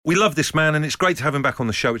We love this man, and it's great to have him back on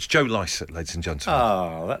the show. It's Joe Lycett, ladies and gentlemen.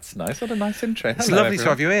 Oh, that's nice. What a nice intro. It's Hello, lovely to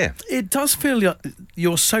have you here. It does feel like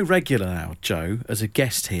you're so regular now, Joe, as a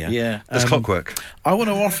guest here. Yeah. There's clockwork. I want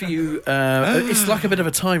to offer you, it's like a bit of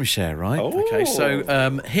a timeshare, right? Oh. Okay,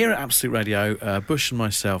 so here at Absolute Radio, Bush and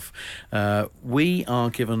myself, we are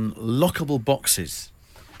given lockable boxes,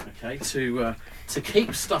 okay, to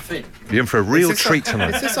keep stuff in. You're in for a real treat Is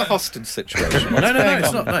tonight. this a hostage situation? No,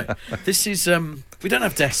 it's not, no. This is, we don't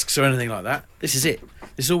have desks or anything like that. This is it.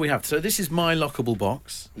 This is all we have. So this is my lockable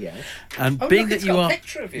box. Yes. And Oh, being look, that it's you got a are...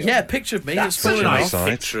 picture of you. Yeah, picture of me. That's It's a fallen nice off.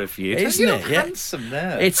 picture of you. Isn't You it? look Yeah. handsome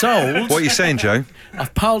there. It's old. What are you saying, Joe?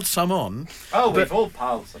 I've piled some on. we've all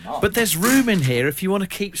piled some up. But there's room in here if you want to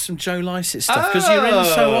keep some Joe Lycett stuff, because you're in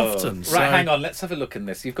so often. Right, hang on. Let's have a look in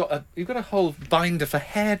this. You've got a whole binder for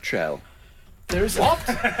hair gel. There is What?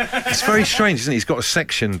 It's very strange, isn't it? He's got a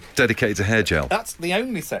section dedicated to hair gel. That's the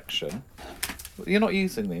only section. You're not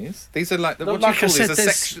using these. These are like the, Well, what do you like call I said, these?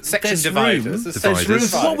 there's- Section there's dividers. room. There's There's section room.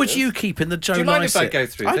 What would dividers. you keep in the Joe Do you mind if I Lycett? go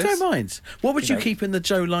through I this? don't mind. What would you know. keep in the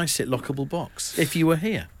Joe Lycett lockable box if you were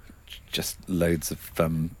here? Just loads of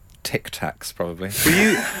Tic Tacs, probably.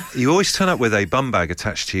 But you always turn up with a bum bag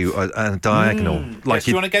attached to you and a diagonal. Yes,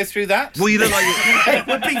 do you want to go through that? Well, you look like It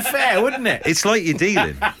would be fair, wouldn't it? it's like you're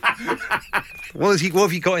dealing. What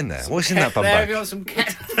have you got in there? What's in that bum There, bag? have you got some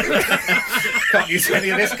cat? Can't use any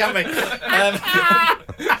of this, can we?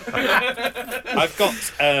 I've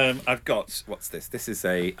got. What's this? This is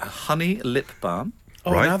a honey lip balm.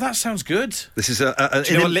 Oh, Right. now that sounds good. This is Do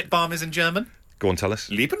you know what lip balm is in German? Go on, tell us.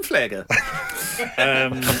 Liebenpflege.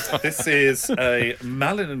 This is a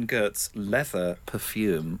Malin and Gertz leather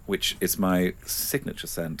perfume, which is my signature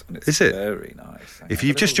scent, and it's Is it? very nice. If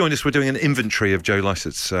you've just joined us, we're doing an inventory of Joe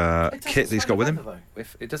Lycett's kit that he's got with him.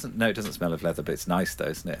 It doesn't smell of leather, but it's nice though,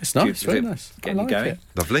 isn't it? It's nice, very nice. Getting I you like going. it.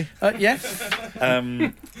 Lovely. Yeah.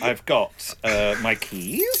 I've got my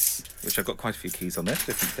keys, which I've got quite a few keys on this,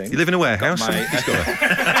 different things. You live in a warehouse? Got my- He's got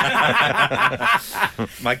a...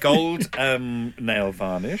 My gold nail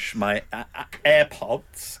varnish, my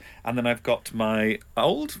AirPods, and then I've got my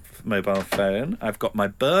old mobile phone. I've got my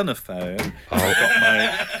burner phone. I've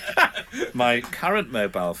got my current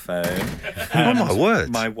mobile phone. Oh, my word.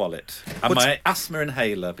 My wallet and my asthma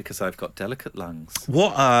inhaler because I've got delicate lungs.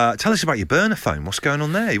 What? Tell us about your burner phone. What's going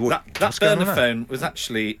on there? That What's going burner on there? phone was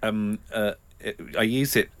actually I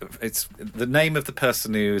use it. It's the name of the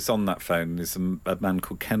person who's on that phone is a man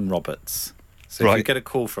called Ken Roberts. So if Right. you get a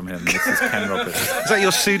call from him, this is Ken Roberts. Is that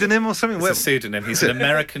your pseudonym or something? It's a pseudonym. He's an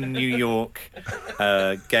American New York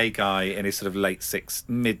gay guy in his sort of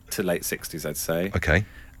mid to late 60s, I'd say. Okay.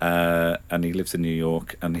 And he lives in New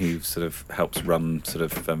York, and he sort of helps run sort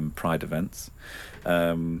of pride events.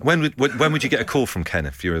 When would you get a call from Ken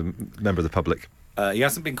if you're a member of the public? He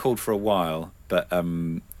hasn't been called for a while, but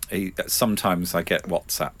sometimes I get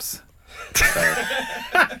WhatsApps.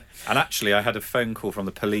 So, and actually, I had a phone call from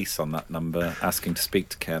the police on that number asking to speak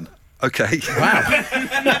to Ken. Okay. Wow.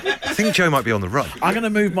 I think Joe might be on the run. I'm going to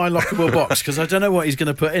move my lockable box because I don't know what he's going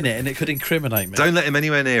to put in it, and it could incriminate me. Don't let him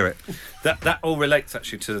anywhere near it. That all relates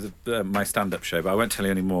actually to my stand-up show, but I won't tell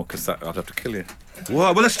you any more because I'd have to kill you.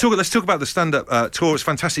 Well, let's talk about the stand-up tour. It's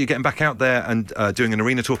fantastic. You're getting back out there and doing an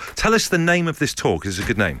arena tour. Tell us the name of this tour because it's a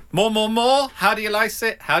good name. More. How do you like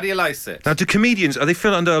it? How do you like it? Now, do comedians, are they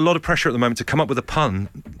feeling under a lot of pressure at the moment to come up with a pun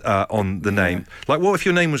on the name? Like, what if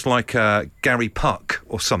your name was like Gary Puck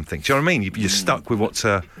or something? Do you know what I mean? You're stuck with what's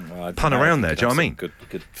Well, I pun don't know. around there. Do you know what I mean?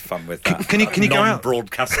 Good fun with that. Can you go out?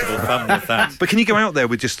 Non-broadcastable fun with that. But can you go out there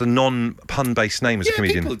with just a non-pun based name as a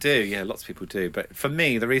comedian? People do. Yeah, lots of people do. But for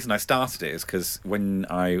me, the reason I started it is because when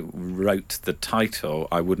I wrote the title,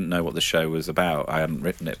 I wouldn't know what the show was about. I hadn't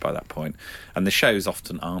written it by that point. And the shows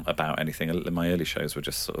often aren't about anything. My early shows were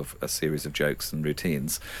just sort of a series of jokes and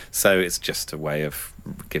routines. So it's just a way of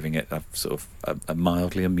giving it a sort of a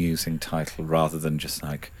mildly amusing title rather than just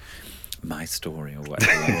like my story or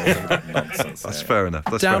whatever. Nonsense. That's fair enough.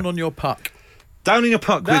 That's Down fair. on your puck. Down in your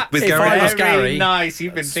puck with if Gary. I was Puck. Gary- Very nice.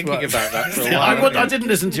 You've been thinking what- about that for a while. I didn't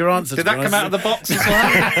listen to your answer. Did to be that come out of honest. the box as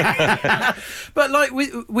well? But like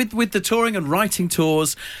with the touring and writing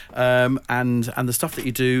tours, and the stuff that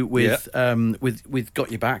you do with Got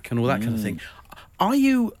Your Back and all that kind of thing,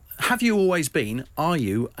 have you always been? Are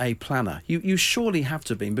you a planner? You surely have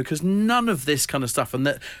to have been, because none of this kind of stuff and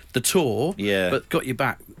the tour, but Got Your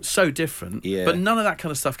Back, so different. Yeah. But none of that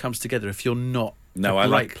kind of stuff comes together if you're not No, a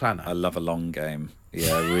great planner. I love a long game.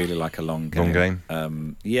 Yeah, I really like a long game. Long game.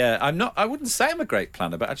 I wouldn't say I'm a great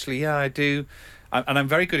planner, but actually, yeah, I do. I'm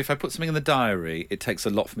very good. If I put something in the diary, it takes a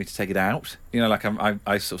lot for me to take it out. You know, like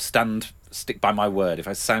I sort of stand stick by my word. If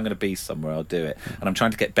I say I'm going to be somewhere, I'll do it. And I'm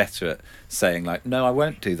trying to get better at saying like, no, I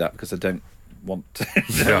won't do that because I don't want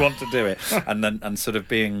to, want to do it, and sort of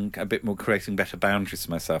being a bit more, creating better boundaries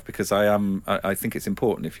for myself, because I think it's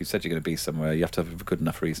important. If you said you're going to be somewhere, you have to have a good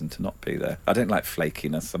enough reason to not be there. I don't like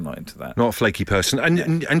flakiness. I'm not into that. Not a flaky person.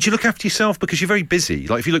 And do you look after yourself, because you're very busy?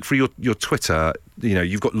 Like if you look through your Twitter, you know,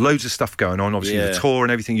 you've got loads of stuff going on, obviously the tour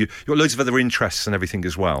and everything. You've got loads of other interests and everything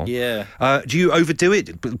as well. Yeah. Do you overdo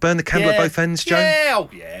it? Burn the candle at both ends, Joe? Yeah, oh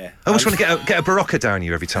yeah. I always want to get a Barocca down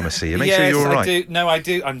you every time I see you. Make sure you're all right. I do. No, I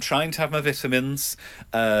do. I'm trying to have my vitamins,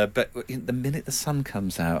 but the minute the sun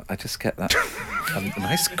comes out, I just get that a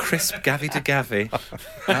nice crisp Gavi to Gavi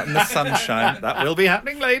out in the sunshine. That will be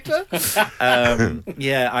happening later.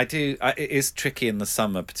 Yeah, I do. It is tricky in the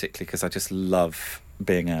summer, particularly because I just love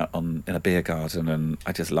being out in a beer garden, and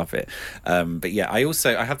I just love it. But yeah, I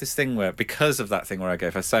have this thing where, because of that thing where I go,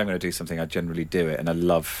 if I say I'm going to do something, I generally do it, and I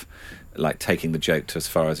love like taking the joke to as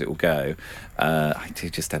far as it will go. I do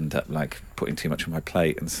just end up like putting too much on my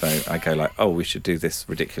plate, and so I go like, oh, we should do this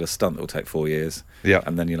ridiculous stunt that will take 4 years. Yeah,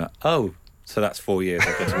 and then you're like, oh, so that's 4 years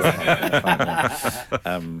I've got to work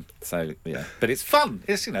on it. So yeah, but it's fun.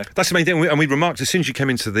 It's, you know, that's the main thing. And we remarked as soon as you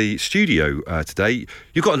came into the studio today,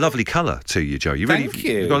 you've got a lovely colour to you, Joe. Thank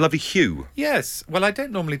you. You've got a lovely hue. Yes. Well, I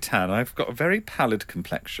don't normally tan. I've got a very pallid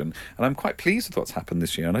complexion, and I'm quite pleased with what's happened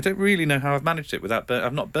this year. And I don't really know how I've managed it without.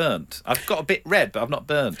 I've not burnt. I've got a bit red, but I've not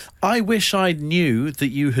burnt. I wish I knew that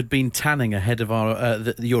you had been tanning ahead of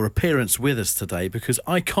your appearance with us today, because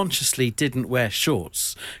I consciously didn't wear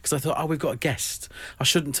shorts, because I thought, oh, we've got a guest. I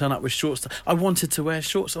shouldn't turn up with shorts. I wanted to wear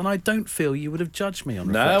shorts, and I don't feel you would have judged me on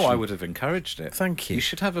reflection. No, I would have encouraged it. Thank you. You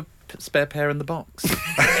should have a spare pair in the box.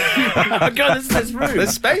 Oh God, there's room.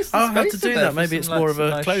 There's space. I'll have to do that. Maybe it's more of a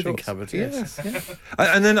nice clothing cupboard. Yes. Yeah.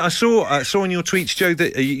 And then I saw in your tweets, Joe,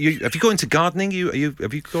 that have you got into gardening? Have you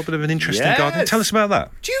got a bit of an interest in gardening? Tell us about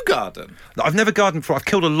that. Do you garden? I've never gardened before. I've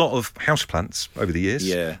killed a lot of houseplants over the years.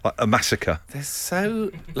 Yeah, like a massacre. They're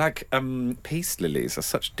so like peace lilies are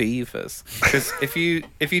such divas, because if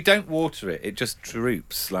you don't water it, it just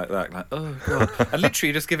droops like that. Like, oh God! And literally,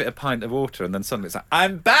 you just give it a pint of water, and then suddenly it's like,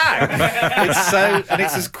 I'm back.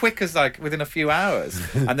 It's as quick as like within a few hours.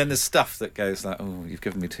 And then there's stuff that goes like, oh, you've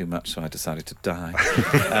given me too much, so I decided to die.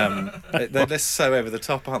 They're so over the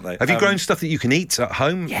top, aren't they? Have you grown stuff that you can eat at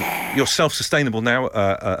home? Yeah. You're self-sustainable now,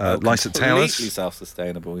 Lycett Towers? Completely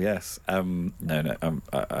self-sustainable, yes.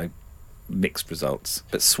 I mixed results.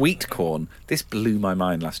 But sweet corn, this blew my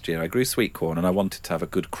mind last year. I grew sweet corn and I wanted to have a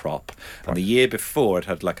good crop. Right. And the year before it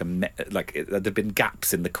had there'd been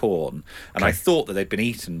gaps in the corn, and I thought that they'd been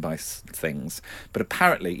eaten by things. But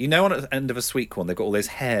apparently, you know, on the end of a sweet corn, they've got all those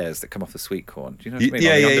hairs that come off the sweet corn. Do you know what I mean?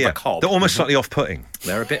 Yeah, on the end of a cob. They're almost slightly off-putting.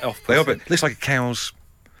 They're a bit off-putting. They are a bit. Looks like a cow's.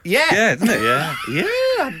 Yeah, doesn't it? Yeah,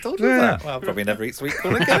 I hadn't thought of that. Well, I'll probably never eat sweet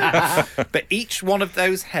corn again. But each one of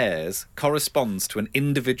those hairs corresponds to an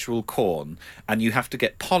individual corn, and you have to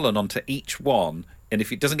get pollen onto each one. And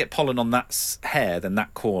if it doesn't get pollen on that hair, then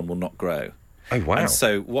that corn will not grow. Oh, wow. And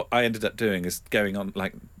so what I ended up doing is going on,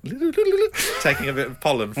 like, taking a bit of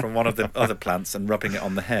pollen from one of the other plants and rubbing it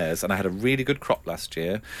on the hairs. And I had a really good crop last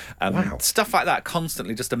year. And stuff like that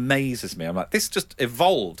constantly just amazes me. I'm like, this just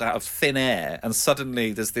evolved out of thin air. And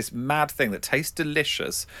suddenly there's this mad thing that tastes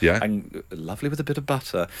delicious and lovely with a bit of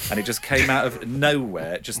butter. And it just came out of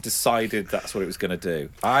nowhere. It just decided that's what it was going to do.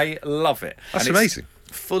 I love it. That's amazing.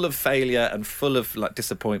 Full of failure and full of like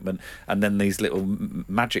disappointment, and then these little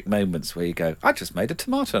magic moments where you go, I just made a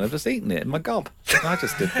tomato and I've just eaten it in my gob. I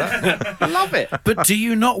just did that. I love it. But do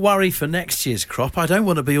you not worry for next year's crop? I don't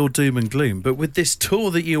want to be all doom and gloom, but with this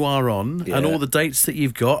tour that you are on and all the dates that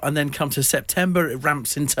you've got, and then come to September it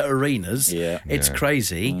ramps into arenas. It's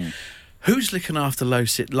crazy. Who's looking after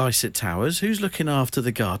Lycett Towers? Who's looking after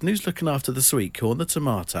the garden? Who's looking after the sweet corn, the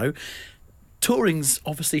tomato? Touring's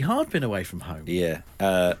obviously hard being away from home. Yeah.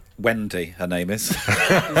 Wendy, her name is.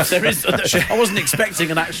 I wasn't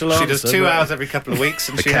expecting an actual answer. She does 2 hours every couple of weeks,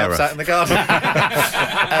 and she helps out in the garden.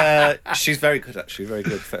 She's very good, actually, very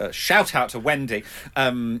good. Shout out to Wendy.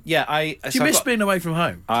 Do you miss being away from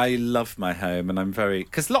home? I love my home, and I'm very...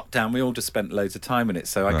 Because lockdown, we all just spent loads of time in it,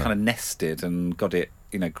 so I kind of nested and got it,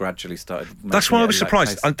 gradually started. That's why I was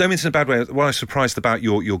surprised. I don't mean it in a bad way. Why I was surprised about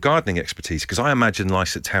your gardening expertise, because I imagine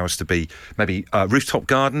Lycett Towers to be maybe a rooftop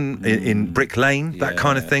garden in Brick Lane, that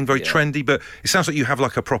kind of thing, very trendy. But it sounds like you have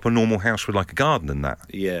like a proper normal house with like a garden and that.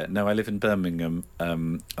 Yeah, no, I live in Birmingham,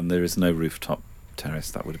 and there is no rooftop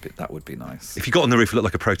terrace. That would be nice. If you got on the roof, it looked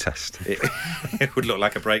like a protest. It would look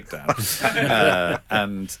like a breakdown. It's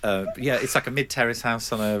like a mid-terrace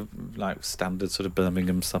house on a like standard sort of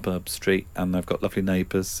Birmingham suburb street, and I've got lovely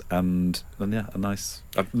neighbours and a nice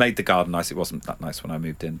I've made the garden nice. It wasn't that nice when I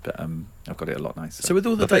moved in, but I've got it a lot nicer. So with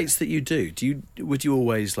all the dates that you do, would you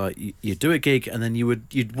always like you do a gig and then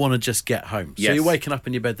you'd want to just get home? Yes. So you're waking up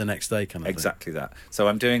in your bed the next day, kind of exactly that. So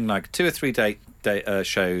I'm doing like 2 or 3 day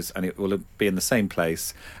shows, and it will be in the same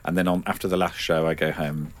place. And then after the last show, I go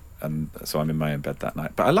home. And so I'm in my own bed that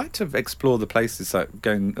night. But I like to explore the places, like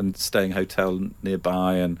going and staying hotel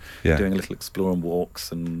nearby and doing a little exploring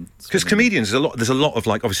walks. And because comedians, there's a lot of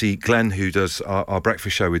like, obviously Glenn, who does our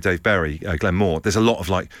breakfast show with Dave Berry, Glenn Moore, there's a lot of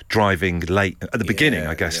like driving late at the beginning,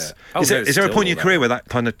 I guess. Yeah. Is there a point in your career where that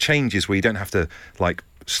kind of changes, where you don't have to like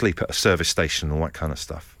sleep at a service station and all that kind of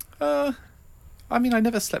stuff? I mean, I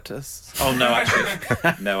never slept at Oh, no,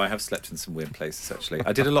 actually. No, I have slept in some weird places, actually.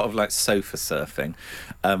 I did a lot of, like, sofa surfing.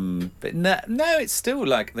 But no, it's still,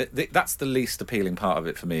 like... that's the least appealing part of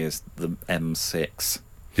it for me, is the M6.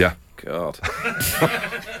 Yeah. God.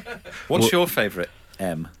 What's your favourite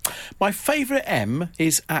M? My favourite M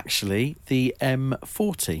is actually the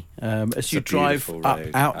M40. As you drive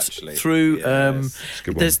through,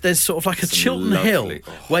 there's sort of like a Chiltern Hill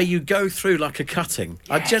where you go through like a cutting. Yes,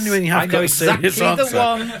 I genuinely have got exactly the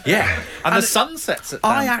one. Yeah, and the sunsets.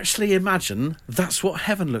 I actually imagine that's what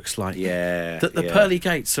heaven looks like. Yeah, that the pearly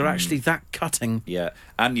gates are actually that cutting. Yeah,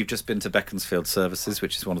 and you've just been to Beaconsfield Services,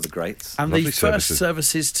 which is one of the greats, and lovely the first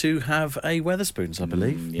services to have a Wetherspoons, I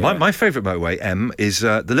believe. Yeah. My favourite motorway M is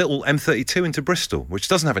the little M32 into Bristol, which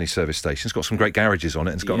doesn't have any service stations. It's got some great garages on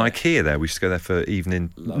it, and it's got an IKEA there. We used to go there for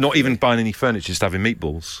evening, not even buying any furniture, just having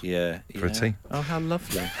meatballs. For a tea. Oh, how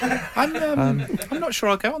lovely! I'm not sure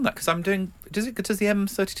I'll go on that because I'm doing. Does the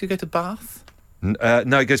M32 go to Bath?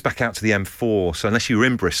 No, it goes back out to the M4. So unless you were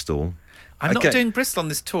in Bristol, I'm not doing Bristol on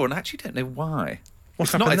this tour, and I actually don't know why.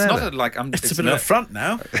 What's happened there? It's a bit of a front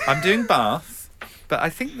now. I'm doing Bath. But I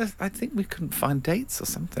think we couldn't find dates or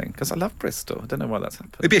something, because I love Bristol. I don't know why that's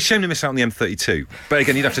happened. It'd be a shame to miss out on the M32. But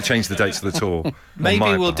again, you'd have to change the dates of the tour. Maybe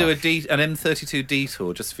we'll do an M32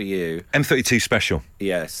 detour just for you. M32 special.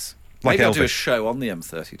 Yes. Like Maybe I'll Elvis. do a show on the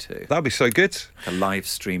M32. That'd be so good. A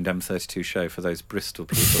live-streamed M32 show for those Bristol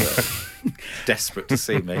people that are desperate to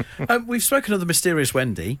see me. We've spoken of the mysterious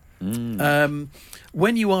Wendy. When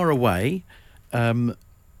you are away...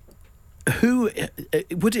 who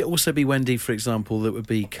would it also be, Wendy, for example, that would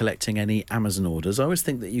be collecting any Amazon orders? I always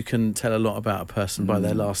think that you can tell a lot about a person by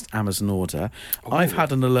their last Amazon order. I've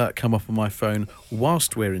had an alert come up on my phone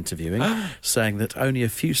whilst we're interviewing saying that only a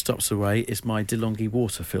few stops away is my DeLonghi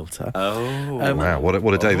water filter. Wow,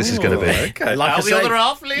 what a day this is going to be. Okay. Like I say, other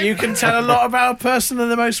half, Liam? You can tell a lot about a person in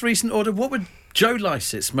the most recent order. What would Joe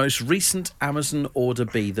Lycett's most recent Amazon order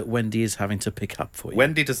be that Wendy is having to pick up for you?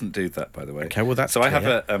 Wendy doesn't do that, by the way. Okay, well, that's so clear.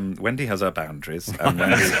 I have Wendy has her boundaries. And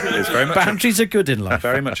Wendy is very much boundaries are good in life.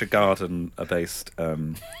 Very much a garden-based.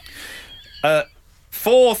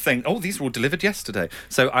 4 things. Oh, these were all delivered yesterday.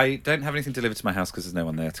 So I don't have anything delivered to my house because there's no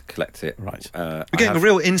one there to collect it. Right. We're getting a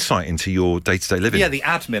real insight into your day-to-day living. Yeah, the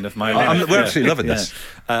admin of my living. We're absolutely loving this.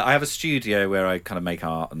 I have a studio where I kind of make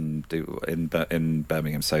art and do in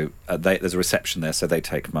Birmingham. So there's a reception there, so they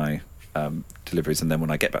take my deliveries, and then when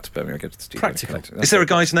I get back to Birmingham, I go to the studio. Practical. Is there a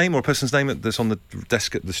guy's name or a person's name that's on the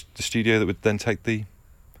desk at the studio that would then take the...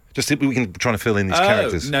 Just we can try to fill in these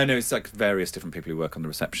characters. No, it's like various different people who work on the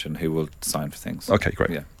reception who will sign for things. Okay, great.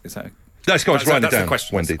 Yeah, is that... Let's go. Just write it down,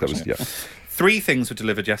 question, Wendy. That was, yeah. 3 things were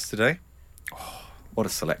delivered yesterday. Oh, what a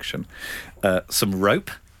selection. Some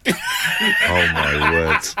rope. Oh, my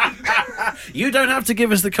word. You don't have to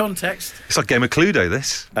give us the context. It's like Game of Cluedo,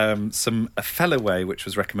 this. Some a Fellaway, which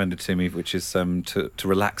was recommended to me, which is to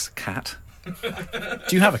relax a cat.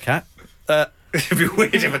 Do you have a cat? It'd be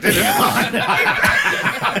weird if I didn't.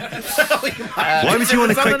 Why would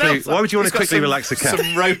you want to quickly relax a cat?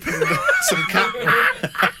 Some rope and some cat.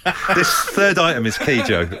 This third item is key,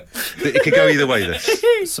 Joe. It could go either way, this.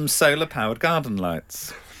 Some solar-powered garden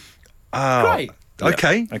lights. Great.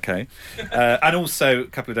 Okay. Okay. And also, a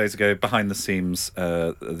couple of days ago, Behind the Seams,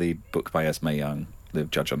 the book by Esme Young, the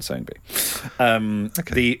judge on Sownby.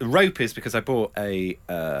 The rope is because I bought a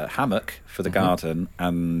hammock for the garden,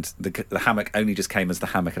 and the hammock only just came as the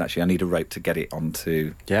hammock, and actually I need a rope to get it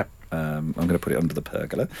onto... Yep. I'm going to put it under the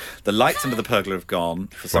pergola. The lights under the pergola have gone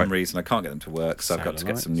for some reason. I can't get them to work, so I've got to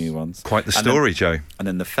get some new ones. Quite the story, Joe. And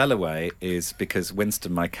then the Fellaway is because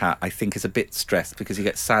Winston, my cat, I think is a bit stressed because he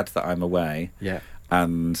gets sad that I'm away. Yeah.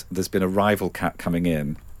 And there's been a rival cat coming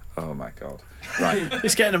in. Oh my God. Right.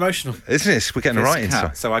 It's getting emotional. Isn't it? We're getting right into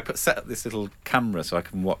it. So I set up this little camera so I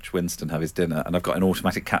can watch Winston have his dinner, and I've got an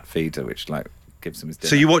automatic cat feeder which gives him his dinner.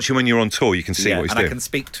 So you watch him when you're on tour, you can see what he's doing. I can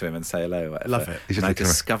speak to him and say hello. Whatever. Love it. And I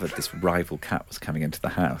discovered this rival cat was coming into the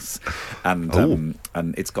house, and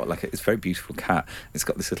it's got like it's a very beautiful cat. It's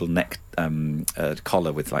got this little neck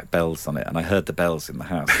collar with like bells on it, and I heard the bells in the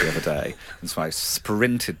house the other day, and so I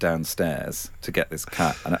sprinted downstairs to get this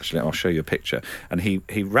cat. And actually, I'll show you a picture. And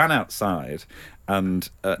he ran outside and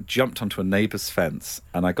jumped onto a neighbour's fence,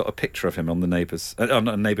 and I got a picture of him on the neighbour's not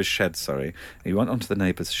a neighbour's shed, sorry. He went onto the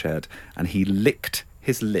neighbour's shed and he licked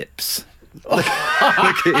his lips. Look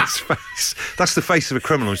at his face. That's the face of a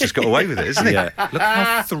criminal who's just got away with it, isn't it? Yeah. Look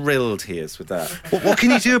how thrilled he is with that. What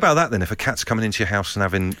can you do about that then if a cat's coming into your house and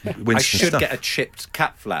having Winston I should stuff? get a chipped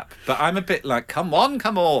cat flap, but I'm a bit like, come on,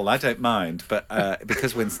 come all. I don't mind, but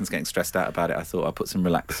because Winston's getting stressed out about it, I thought I'll put some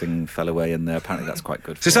relaxing Fellaway in there. Apparently, that's quite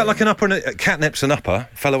good. So is that like an upper? Catnip's an upper,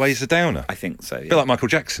 Fellaway's a downer. I think so. Yeah. A bit like Michael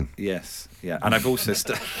Jackson. Yes, yeah, and I've also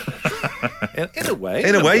in a way.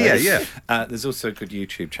 In a way, yeah. There's also a good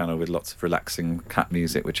YouTube channel with lots of relaxing cat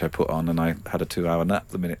music, which I put on, and I had a 2-hour nap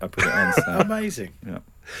the minute I put it on. So. Amazing. Yeah.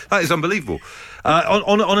 That is unbelievable.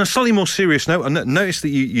 On a slightly more serious note, I noticed that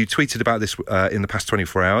you tweeted about this in the past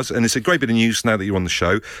 24 hours, and it's a great bit of news now that you're on the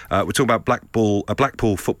show. We're talking about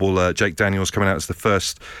Blackpool footballer Jake Daniels coming out as the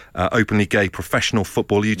first openly gay professional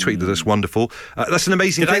footballer. You tweeted that's wonderful. That's an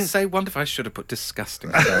amazing thing. Did I say wonderful? I should have put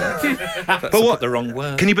disgusting. But what? The wrong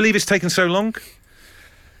word. Can you believe it's taken so long?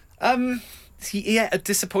 Yeah,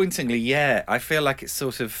 disappointingly, yeah. I feel like it's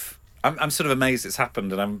sort of... I'm sort of amazed it's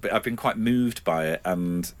happened, and I've been quite moved by it,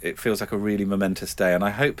 and it feels like a really momentous day, and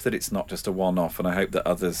I hope that it's not just a one-off, and I hope that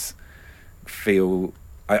others feel...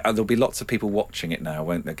 there'll be lots of people watching it now,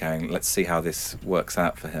 won't they, going, let's see how this works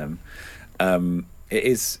out for him.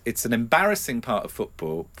 It's an embarrassing part of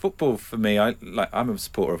football. Football, for me, I'm a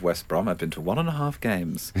supporter of West Brom. I've been to 1.5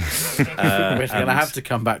 games. We're going to have to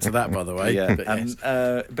come back to that, by the way. Yeah, but yes.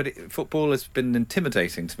 but football has been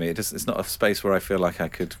intimidating to me. It's not a space where I feel like I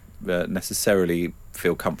could necessarily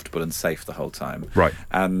feel comfortable and safe the whole time. Right.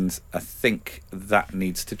 And I think that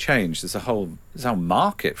needs to change. There's a whole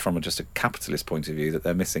market from just a capitalist point of view that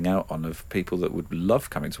they're missing out on, of people that would love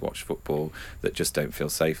coming to watch football that just don't feel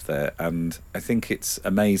safe there. And I think it's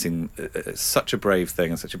amazing. It's such a brave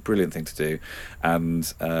thing and such a brilliant thing to do. And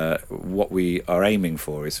what we are aiming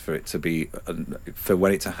for is for it to be, for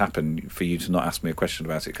when it to happen, for you to not ask me a question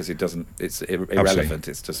about it, because it's irrelevant.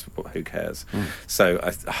 Absolutely. It's just, who cares? So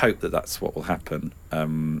I hope that that's what will happen.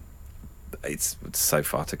 It's so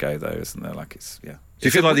far to go, though, isn't there? Like, it's, yeah. Do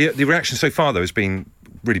you feel like the reaction so far, though, has been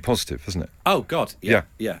really positive, hasn't it? Oh God, yeah,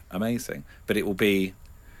 amazing. But it will be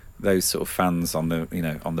those sort of fans on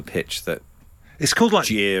the pitch that it's called like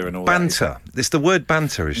jeer and all banter. It's the word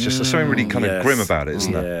banter is just there's something really kind of grim about it,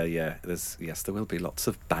 isn't there? Yeah. There will be lots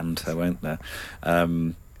of banter, won't there?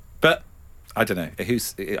 But I don't know.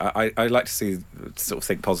 I like to sort of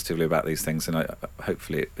think positively about these things, and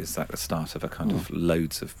hopefully it's like the start of a kind of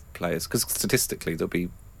loads of players, because statistically there'll be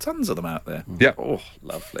tons of them out there. Yeah. Oh,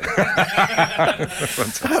 lovely.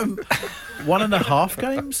 1.5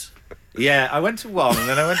 games. Yeah, I went to one and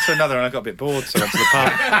then I went to another and I got a bit bored, so I went to the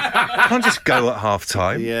park. Can't just go at half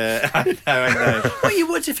time. Yeah, I know. Well, you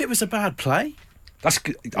would if it was a bad play. That's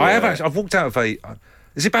good. I've walked out of a.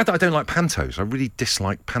 Is it bad that I don't like pantos? I really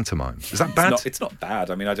dislike pantomimes. Is that bad? It's not bad.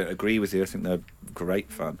 I mean, I don't agree with you. I think they're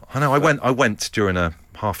great fun. I know. I went during a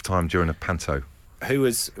half time during a panto.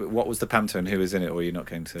 What was the panto and who was in it, or were you not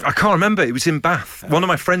going to? I can't remember. It was in Bath. One of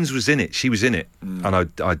my friends was in it. She was in it, and I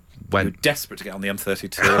went. You were desperate to get on the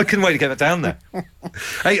M32. I couldn't wait to get that down there.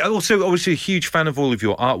 Hey, also, obviously, a huge fan of all of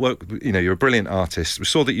your artwork. You know, you're a brilliant artist. We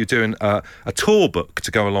saw that you're doing a tour book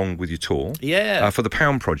to go along with your tour. Yeah. For the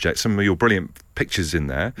Pound Project, some of your brilliant pictures in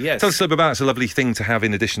there. Yes. Tell us a little bit about it. It's a lovely thing to have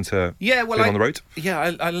in addition to being on the road.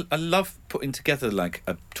 Yeah, I love putting together like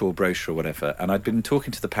a tour brochure or whatever, and I'd been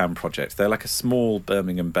talking to the Pound Project. They're like a small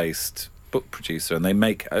Birmingham-based book producer, and they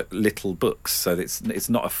make little books, so it's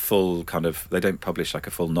not a full kind of, they don't publish like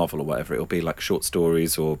a full novel or whatever. It'll be like short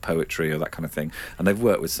stories or poetry or that kind of thing, and they've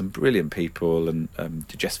worked with some brilliant people, and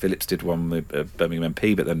Jess Phillips did one with Birmingham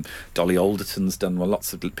MP, but then Dolly Alderton's done one.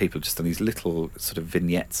 Lots of people just done these little sort of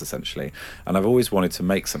vignettes essentially, and I've always wanted to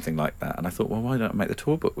make something like that, and I thought, well, why don't I make the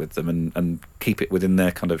tour book with them and keep it within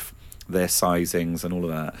their kind of their sizings and all of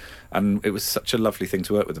that. And it was such a lovely thing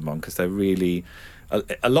to work with them on, because they're really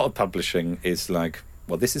a lot of publishing is like,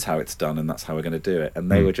 well, this is how it's done and that's how we're going to do it, and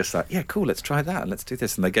they were just like, yeah, cool, let's try that and let's do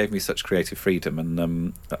this, and they gave me such creative freedom,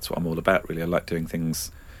 and that's what I'm all about, really. I like doing things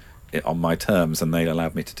it on my terms, and they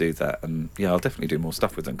allowed me to do that. And I'll definitely do more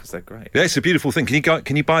stuff with them because they're great. Yeah, it's a beautiful thing.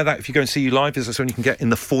 Can you buy that if you go and see you live? Is that something you can get in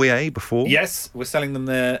the foyer before? Yes, we're selling them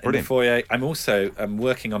there. Brilliant. In the foyer. I'm also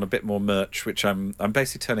working on a bit more merch, which I'm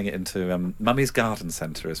basically turning it into Mummy's Garden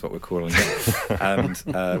Centre is what we're calling it. And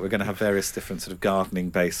we're going to have various different sort of gardening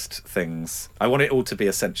based things. I want it all to be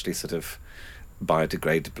essentially sort of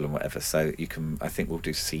biodegradable and whatever, so I think we'll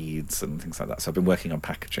do seeds and things like that. So I've been working on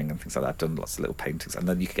packaging and things like that. I've done lots of little paintings, and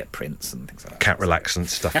then you can get prints and things like that. Cat relaxant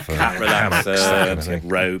stuff. Cat relaxant,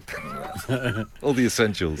 rope. All the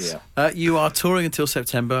essentials. Yeah. You are touring until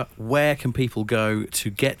September. Where can people go to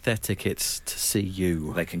get their tickets to see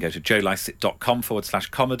you? They can go to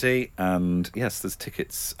joelycett.com/comedy, and yes, there's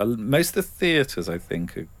tickets. Most of the theatres, I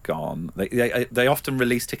think, are gone. They often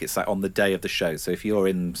release tickets like on the day of the show, so if you're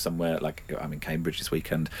in somewhere like I'm in Cambridge this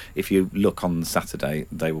weekend, if you look on Saturday,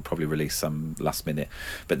 they will probably release some last minute.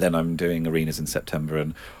 But then I'm doing arenas in September,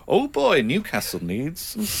 and oh boy, Newcastle needs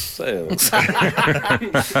some sales.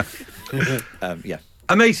 Yeah.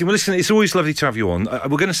 Amazing. Well, listen, it's always lovely to have you on.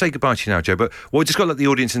 We're going to say goodbye to you now, Joe, but we've just got to let the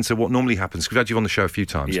audience into what normally happens, because we've had you on the show a few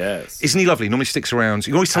times. Yes. Isn't he lovely? Normally sticks around.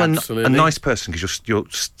 You always tell a nice person, because you'll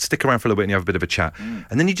stick around for a little bit and you have a bit of a chat.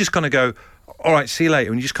 And then you just kind of go, all right, see you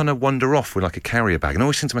later. And you just kind of wander off with like a carrier bag. And I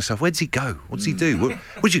always think to myself, where does he go? What does he do?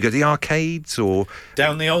 Would you go to the arcades or...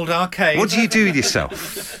 Down the old arcade. What do you do with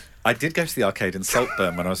yourself? I did go to the arcade in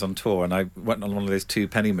Saltburn when I was on tour, and I went on one of those 2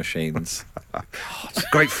 penny machines. God,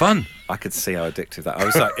 great fun. I could see how addictive that. I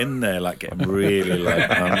was like in there, like getting really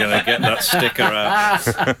late. I'm going to get that sticker out.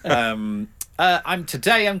 I'm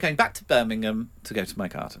going back to Birmingham to go to my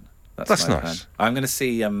garden. That's my nice. plan. I'm going to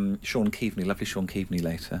see Sean Keaveney, lovely Sean Keaveney,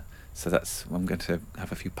 later. So I'm going to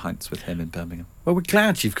have a few pints with him in Birmingham. Well, we're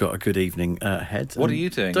glad you've got a good evening ahead. What are you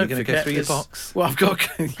doing? Don't You're going to go through your box? Well, I've got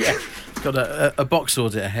a box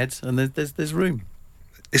audit ahead, and there's room.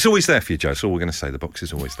 It's always there for you, Joe. That's all we're going to say. The box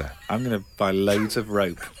is always there. I'm going to buy loads of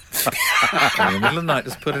rope. In the middle of the night,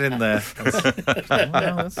 just put it in there.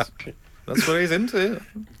 That's what he's into.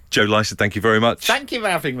 Joe Lycett, thank you very much. Thank you for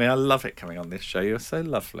having me. I love it coming on this show. You're so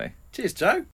lovely. Cheers, Joe.